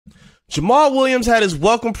Jamaal Williams had his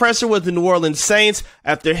welcome presser with the New Orleans Saints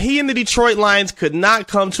after he and the Detroit Lions could not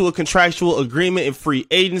come to a contractual agreement in free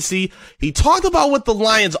agency. He talked about what the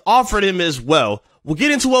Lions offered him as well. We'll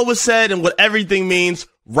get into what was said and what everything means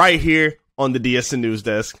right here on the DSN News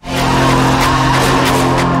Desk.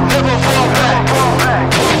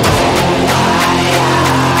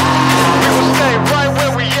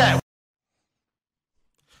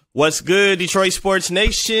 What's good, Detroit Sports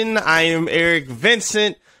Nation? I am Eric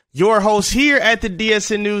Vincent, your host here at the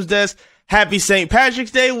DSN News Desk. Happy St.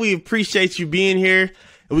 Patrick's Day. We appreciate you being here.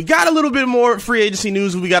 And we got a little bit more free agency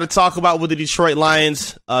news we got to talk about with the Detroit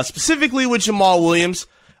Lions, specifically with Jamaal Williams.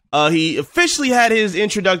 He officially had his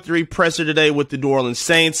introductory presser today with the New Orleans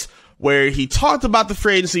Saints, where he talked about the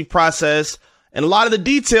free agency process and a lot of the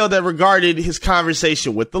detail that regarded his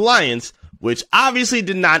conversation with the Lions, which obviously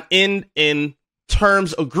did not end in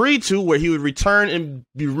terms agreed to where he would return and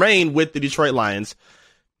remain with the Detroit Lions.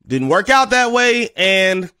 Didn't work out that way,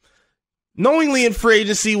 and knowingly in free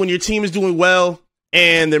agency, when your team is doing well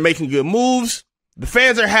and they're making good moves, the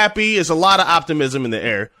fans are happy. There's a lot of optimism in the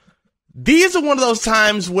air. These are one of those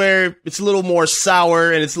times where it's a little more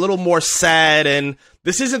sour and it's a little more sad, and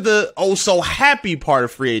this isn't the oh-so-happy part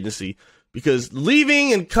of free agency, because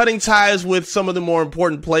leaving and cutting ties with some of the more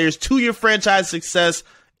important players to your franchise success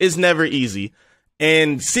is never easy.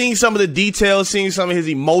 And seeing some of the details, seeing some of his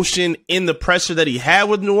emotion in the presser that he had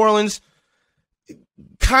with New Orleans,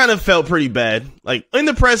 kind of felt pretty bad. Like, in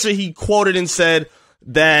the presser, he quoted and said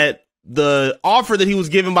that the offer that he was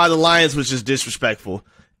given by the Lions was just disrespectful,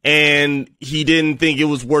 and he didn't think it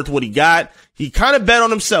was worth what he got. He kind of bet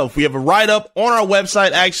on himself. We have a write-up on our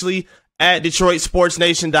website, actually, at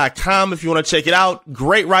DetroitSportsNation.com if you want to check it out.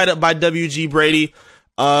 Great write-up by W.G. Brady.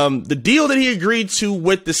 The deal that he agreed to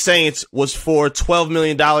with the Saints was for $12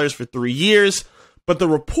 million for 3 years. But the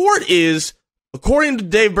report is, according to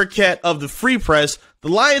Dave Burkett of the Free Press, the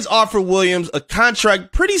Lions offered Williams a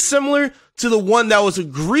contract pretty similar to the one that was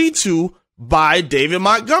agreed to by David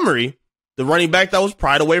Montgomery, the running back that was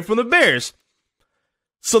pried away from the Bears.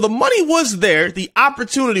 So the money was there. The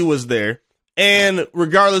opportunity was there. And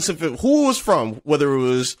regardless of who it was from, whether it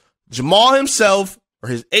was Jamaal himself or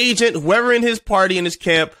his agent, whoever in his party, in his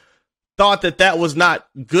camp, thought that that was not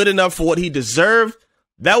good enough for what he deserved,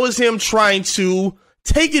 that was him trying to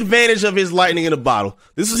take advantage of his lightning in a bottle.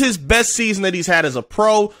 This is his best season that he's had as a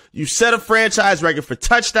pro. You set a franchise record for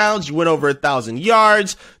touchdowns. You went over 1,000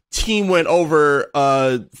 yards. Team went over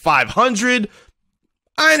 500.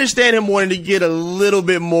 I understand him wanting to get a little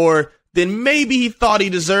bit more than maybe he thought he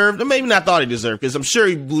deserved, or maybe not thought he deserved, because I'm sure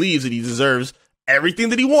he believes that he deserves everything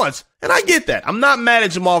that he wants. And I get that. I'm not mad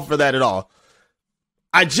at Jamaal for that at all.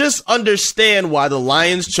 I just understand why the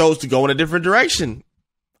Lions chose to go in a different direction.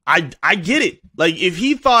 I get it. Like, if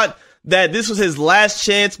he thought that this was his last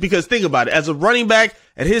chance, because think about it, as a running back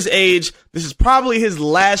at his age, this is probably his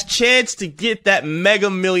last chance to get that mega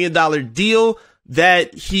 $1 million deal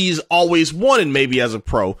that he's always wanted maybe as a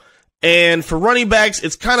pro. And for running backs,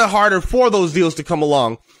 it's kind of harder for those deals to come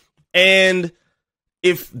along. And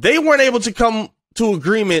if they weren't able to come to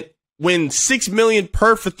agreement when $6 million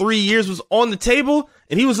per for 3 years was on the table,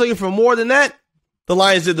 and he was looking for more than that, the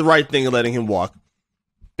Lions did the right thing in letting him walk.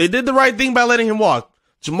 They did the right thing by letting him walk.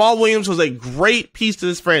 Jamaal Williams was a great piece to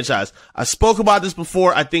this franchise. I spoke about this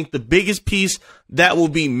before. I think the biggest piece that will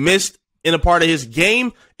be missed in a part of his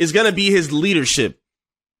game is going to be his leadership.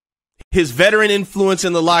 His veteran influence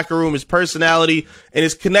in the locker room, his personality, and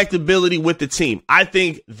his connectability with the team. I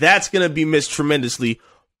think that's going to be missed tremendously,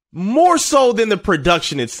 more so than the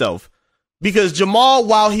production itself. Because Jamaal,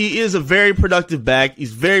 while he is a very productive back,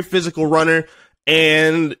 he's a very physical runner,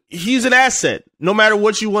 and he's an asset. No matter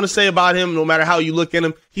what you want to say about him, no matter how you look at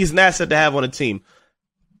him, he's an asset to have on a team.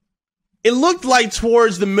 It looked like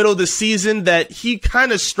towards the middle of the season that he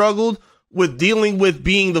kind of struggled with dealing with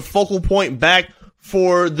being the focal point back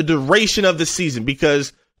for the duration of the season,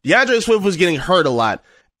 because DeAndre Swift was getting hurt a lot,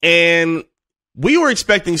 and we were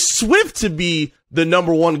expecting Swift to be the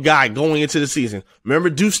number one guy going into the season.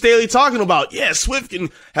 Remember Deuce Staley talking about, yeah, Swift can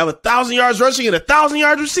have 1,000 yards rushing and 1,000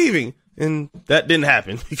 yards receiving, and that didn't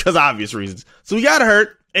happen because of obvious reasons. So he got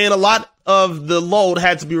hurt, and a lot of the load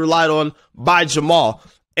had to be relied on by Jamaal,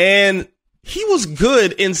 and he was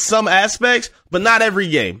good in some aspects, but not every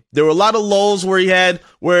game. There were a lot of lulls where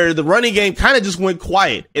the running game kind of just went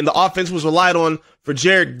quiet, and the offense was relied on for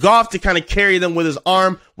Jared Goff to kind of carry them with his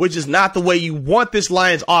arm, which is not the way you want this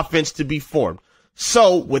Lions offense to be formed.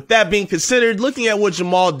 So with that being considered, looking at what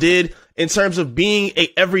Jamaal did in terms of being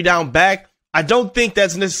a every down back, I don't think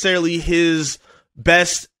that's necessarily his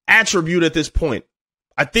best attribute at this point.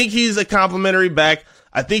 I think he's a complimentary back.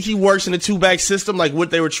 I think he works in a two-back system like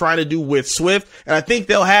what they were trying to do with Swift, and I think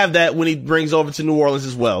they'll have that when he brings over to New Orleans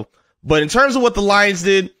as well. But in terms of what the Lions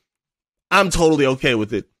did, I'm totally okay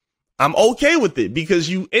with it. I'm okay with it because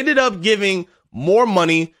you ended up giving more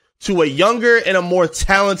money to a younger and a more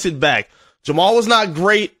talented back. Jamaal was not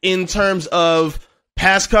great in terms of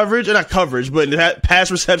pass coverage, or not coverage, but pass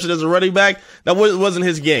reception as a running back. That wasn't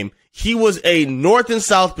his game. He was a north and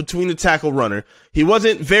south between the tackle runner. He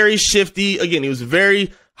wasn't very shifty. Again, he was a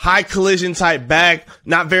very high collision type back,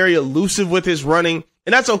 not very elusive with his running,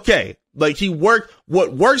 and that's okay. Like,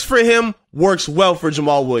 what works for him works well for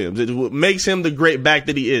Jamaal Williams. It makes him the great back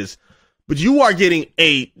that he is. But you are getting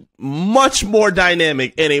a much more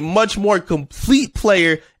dynamic and a much more complete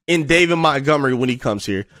player in David Montgomery when he comes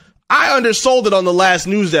here. I undersold it on the last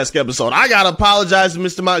News Desk episode. I got to apologize to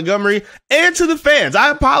Mr. Montgomery and to the fans. I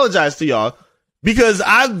apologize to y'all because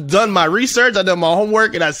I've done my research. I've done my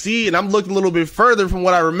homework, and I'm looking a little bit further from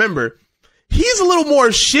what I remember. He's a little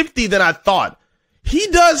more shifty than I thought. He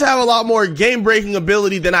does have a lot more game-breaking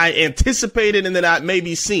ability than I anticipated and than I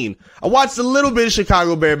maybe seen. I watched a little bit of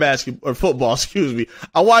Chicago Bear football,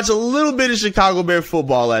 I watched a little bit of Chicago Bear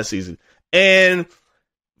football last season. And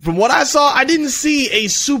from what I saw, I didn't see a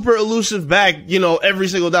super elusive back, every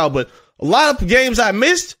single down. But a lot of games I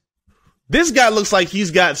missed, this guy looks like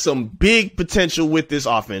he's got some big potential with this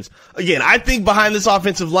offense. Again, I think behind this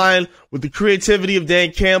offensive line, with the creativity of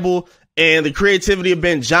Dan Campbell and the creativity of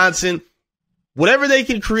Ben Johnson, whatever they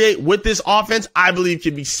can create with this offense, I believe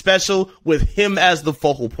can be special with him as the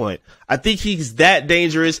focal point. I think he's that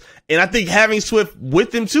dangerous, and I think having Swift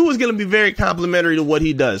with him too is going to be very complimentary to what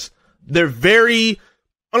he does. They're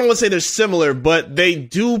I don't want to say they're similar, but they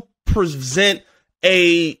do present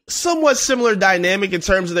a somewhat similar dynamic in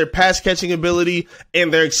terms of their pass catching ability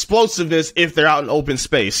and their explosiveness if they're out in open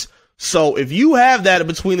space. So if you have that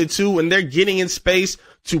between the two and they're getting in space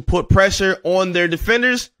to put pressure on their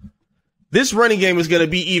defenders, this running game is going to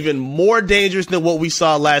be even more dangerous than what we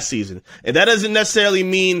saw last season. And that doesn't necessarily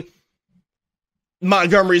mean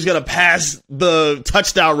Montgomery's going to pass the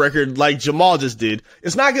touchdown record like Jamaal just did.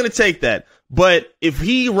 It's not going to take that. But if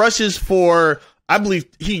he rushes for, I believe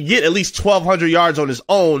he can get at least 1,200 yards on his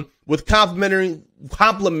own with complimenting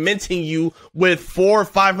you with 400 or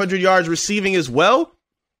 500 yards receiving as well,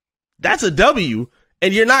 that's a W.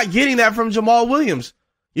 And you're not getting that from Jamaal Williams.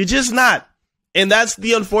 You're just not. And that's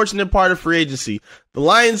the unfortunate part of free agency. The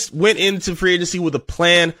Lions went into free agency with a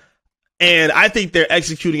plan, and I think they're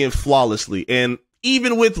executing it flawlessly. And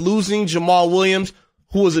even with losing Jamaal Williams,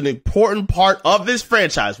 who was an important part of this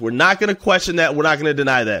franchise, we're not going to question that. We're not going to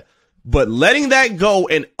deny that. But letting that go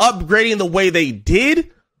and upgrading the way they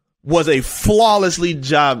did was a flawlessly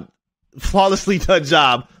done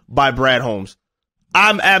job by Brad Holmes.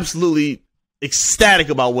 I'm absolutely ecstatic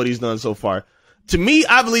about what he's done so far. To me,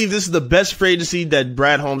 I believe this is the best free agency that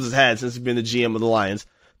Brad Holmes has had since he's been the GM of the Lions.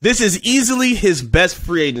 This is easily his best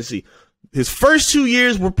free agency. His first 2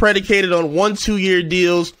 years were predicated on 1-2-year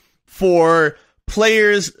deals for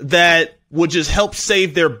players that would just help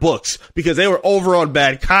save their books because they were over on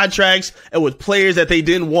bad contracts and with players that they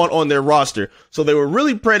didn't want on their roster. So they were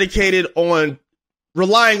really predicated on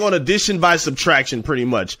relying on addition by subtraction pretty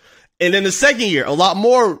much. And then the second year, a lot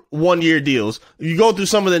more 1-year deals. You go through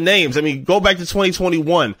some of the names. I mean, go back to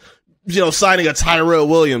 2021, signing a Tyrell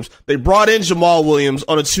Williams. They brought in Jamaal Williams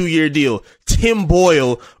on a 2-year deal. Tim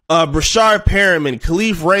Boyle, Brashard Perriman,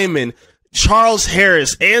 Khalif Raymond, Charles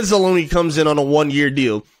Harris, and Anzalone comes in on a 1-year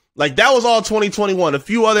deal. Like, that was all 2021. A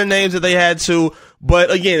few other names that they had too. But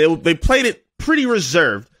again, they played it pretty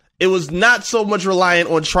reserved. It was not so much reliant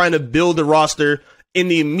on trying to build the roster in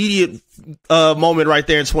the immediate moment right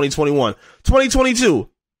there in 2021. 2022,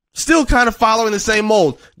 still kind of following the same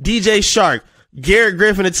mold. DJ Shark, Garrett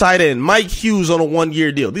Griffin at tight end, Mike Hughes on a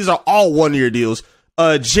 1-year deal. These are all 1-year deals.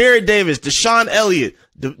 Jared Davis, Deshaun Elliott,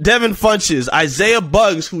 Devin Funches, Isaiah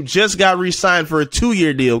Buggs, who just got re-signed for a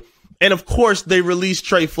 2-year deal. And of course, they released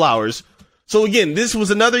Trey Flowers. So again, this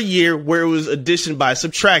was another year where it was addition by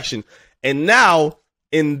subtraction. And now,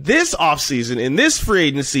 in this offseason, in this free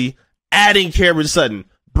agency, adding Cameron Sutton,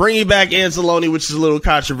 bringing back Anzalone, which is a little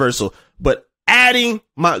controversial, but adding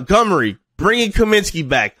Montgomery, bringing Kaminsky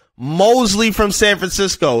back, Mosley from San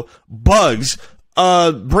Francisco, Buggs,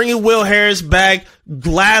 bringing Will Harris back,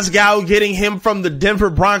 Glasgow getting him from the Denver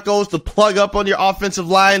Broncos to plug up on your offensive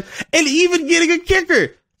line, and even getting a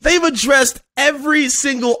kicker. They've addressed every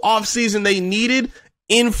single offseason they needed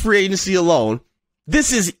in free agency alone.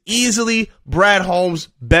 This is easily Brad Holmes'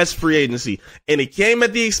 best free agency, and it came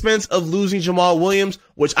at the expense of losing Jamaal Williams,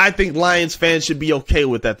 which I think Lions fans should be okay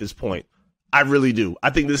with at this point. I really do. I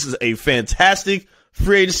think this is a fantastic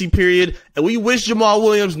free agency period, and we wish Jamaal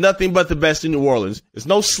Williams nothing but the best in New Orleans. It's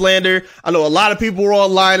no slander. I know a lot of people were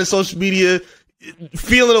online and social media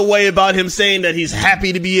feeling a way about him saying that he's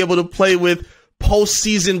happy to be able to play with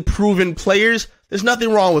postseason proven players. There's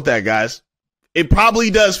nothing wrong with that, guys. It probably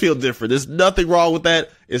does feel different. There's nothing wrong with that.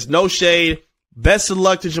 It's no shade. Best of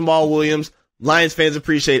luck to Jamaal Williams. Lions fans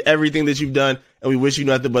appreciate everything that you've done, and we wish you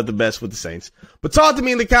nothing but the best with the Saints. But talk to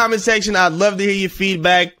me in the comment section. I'd love to hear your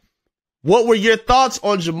feedback. What were your thoughts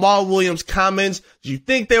on Jamaal Williams' comments? Do you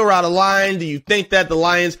think they were out of line? Do you think that the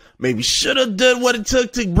Lions maybe should have done what it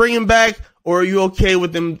took to bring him back? Or are you okay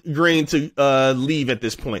with them agreeing to leave at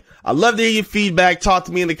this point? I'd love to hear your feedback. Talk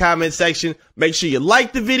to me in the comment section. Make sure you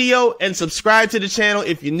like the video and subscribe to the channel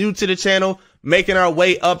if you're new to the channel. Making our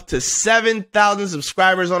way up to 7,000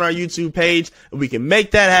 subscribers on our YouTube page. And we can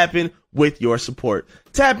make that happen with your support.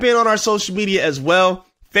 Tap in on our social media as well.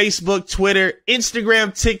 Facebook, Twitter,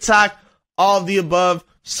 Instagram, TikTok, all of the above.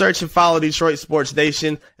 Search and follow Detroit Sports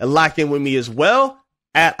Nation and lock in with me as well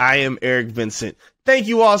at I am Eric Vincent. Thank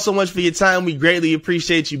you all so much for your time. We greatly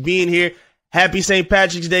appreciate you being here. Happy St.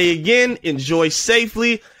 Patrick's Day again. Enjoy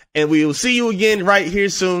safely. And we will see you again right here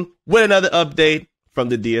soon with another update from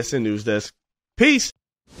the DSN News Desk. Peace.